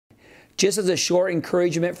Just as a short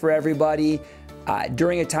encouragement for everybody,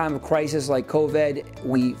 during a time of crisis like COVID,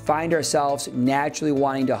 we find ourselves naturally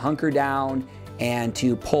wanting to hunker down and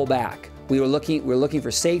to pull back. We're looking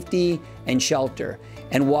for safety and shelter.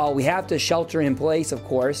 And while we have to shelter in place, of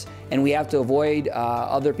course, and we have to avoid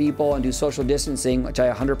other people and do social distancing, which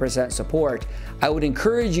I 100% support, I would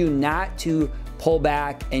encourage you not to pull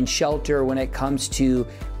back and shelter when it comes to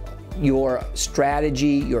your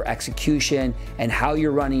strategy, your execution, and how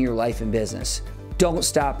you're running your life and business. Don't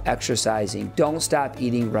stop exercising. Don't stop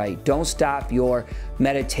eating right. Don't stop your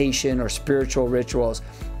meditation or spiritual rituals.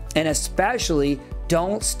 And especially,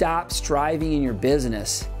 don't stop striving in your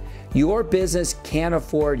business. Your business can't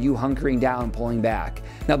afford you hunkering down and pulling back.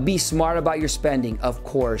 Now, be smart about your spending, of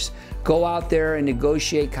course. Go out there and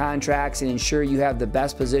negotiate contracts and ensure you have the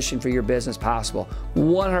best position for your business possible.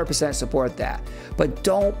 100% support that. But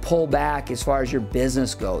don't pull back as far as your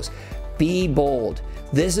business goes. Be bold.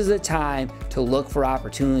 This is the time to look for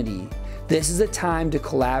opportunity. This is the time to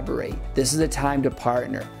collaborate. This is the time to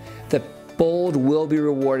partner. The bold will be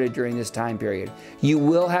rewarded during this time period. You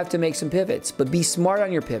will have to make some pivots, but be smart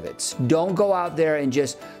on your pivots. Don't go out there and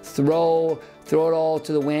just throw it all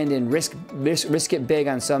to the wind and risk it big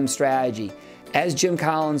on some strategy. As Jim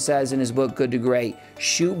Collins says in his book, Good to Great,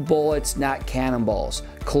 shoot bullets, not cannonballs.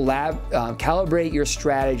 Calibrate your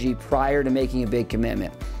strategy prior to making a big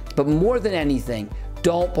commitment. But more than anything,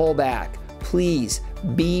 don't pull back. Please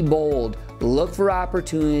be bold. Look for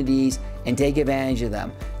opportunities and take advantage of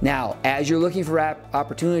them. Now, as you're looking for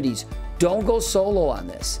opportunities, don't go solo on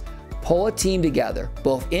this. Pull a team together,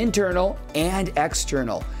 both internal and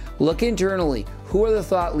external. Look internally. Who are the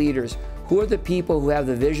thought leaders? Who are the people who have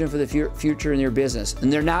the vision for the future in your business?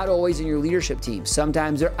 And they're not always in your leadership team.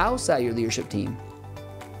 Sometimes they're outside your leadership team.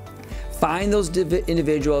 Find those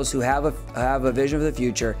individuals who have a vision for the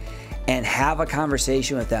future and have a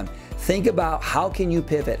conversation with them. Think about how can you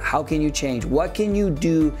pivot? How can you change? What can you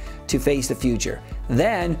do to face the future?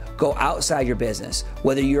 Then go outside your business.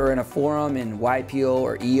 Whether you're in a forum in YPO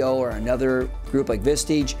or EO or another group like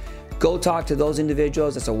Vistage, go talk to those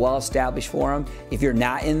individuals. It's a well-established forum. If you're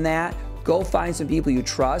not in that, go find some people you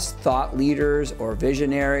trust, thought leaders or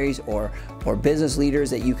visionaries or business leaders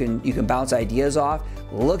that you can bounce ideas off.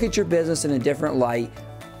 Look at your business in a different light,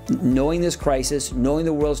 knowing this crisis, knowing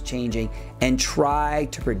the world's changing, and try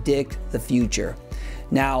to predict the future.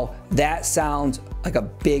 Now, that sounds like a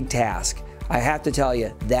big task. I have to tell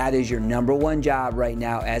you, that is your #1 job right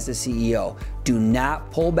now as the CEO. Do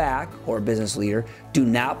not pull back, or business leader, do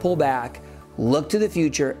not pull back. Look to the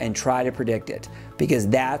future and try to predict it, because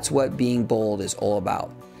that's what being bold is all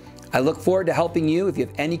about. I look forward to helping you. If you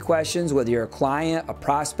have any questions, whether you're a client, a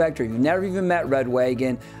prospect, or you've never even met Red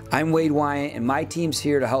Wagon, I'm Wade Wyant, and my team's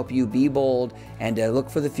here to help you be bold and to look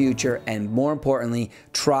for the future, and more importantly,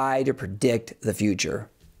 try to predict the future.